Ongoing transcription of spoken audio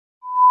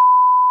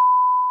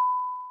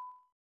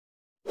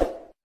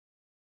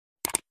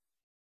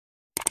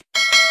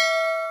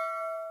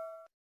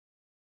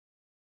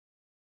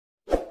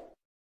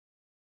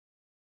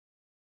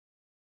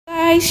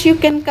guys, you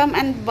can come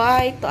and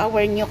buy to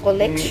our new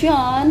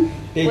collection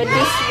with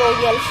these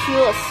royal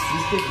shoes.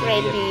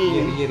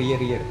 Ready.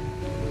 Here.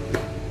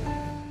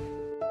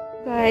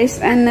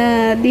 Guys, and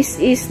this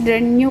is their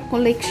new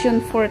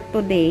collection for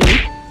today.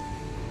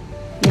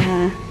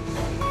 Yeah,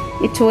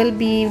 it will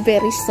be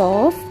very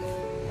soft,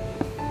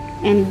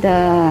 and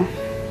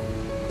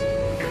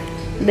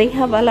they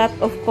have a lot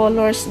of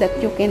colors that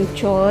you can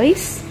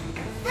choose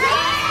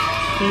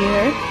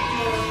here.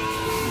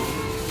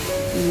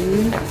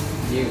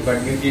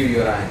 But you give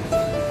your hand.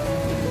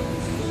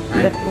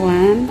 That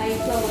one,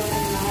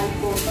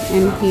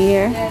 and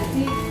here.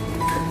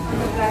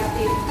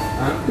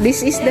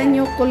 This is the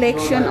new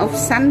collection of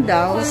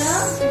sandals.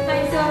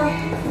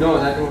 No,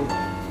 that one.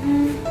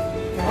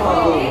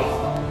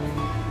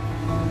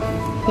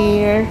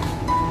 Here,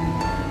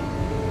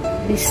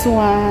 this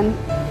one.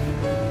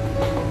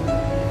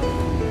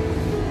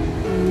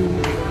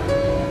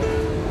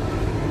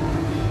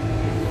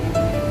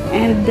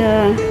 And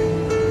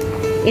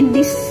in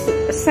this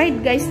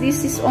side, guys,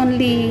 this is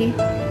only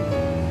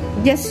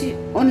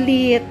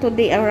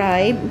today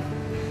arrived.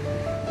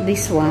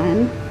 This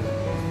one.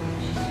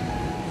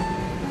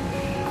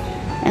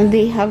 And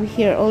they have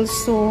here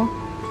also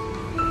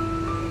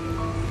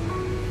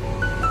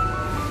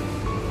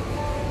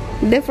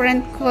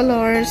different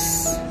colors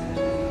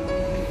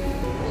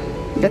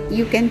that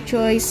you can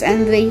choose,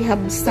 and they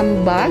have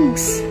some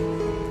bags,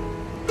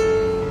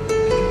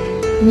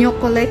 new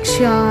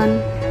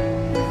collection,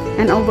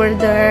 and over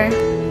there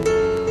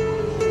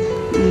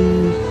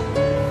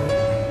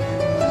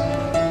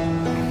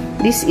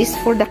this is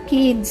for the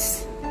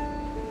kids.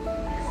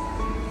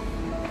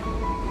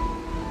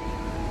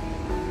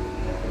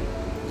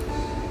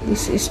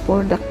 This is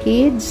for the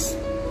kids.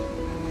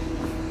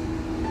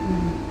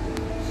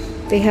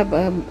 They have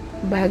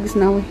bags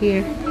now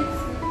here.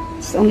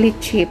 It's only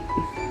cheap,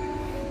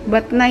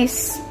 but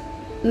nice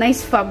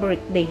fabric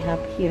they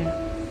have here.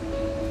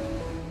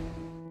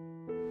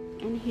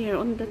 And here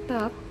on the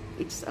top,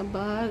 it's a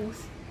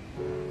bags,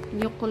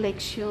 new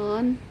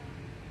collection.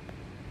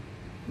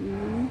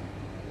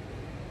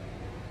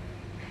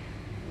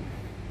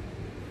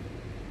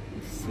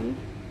 See,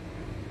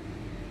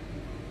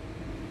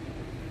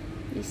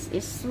 this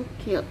is so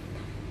cute.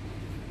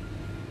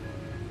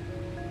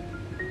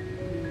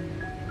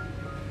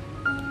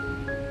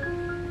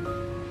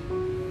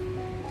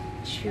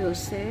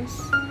 Shoes.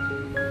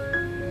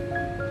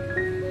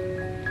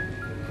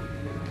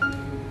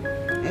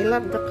 I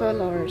love the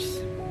colors.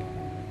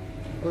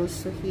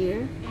 Also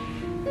here.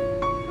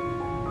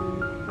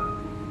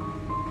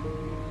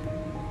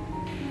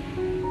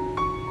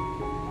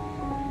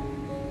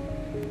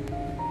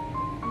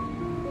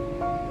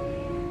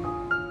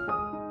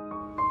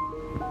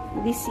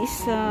 This is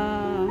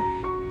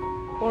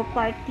for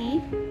party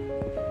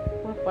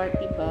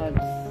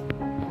bags,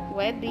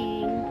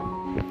 wedding,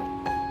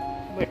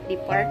 birthday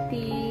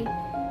party,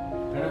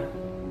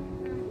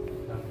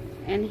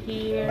 and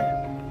here.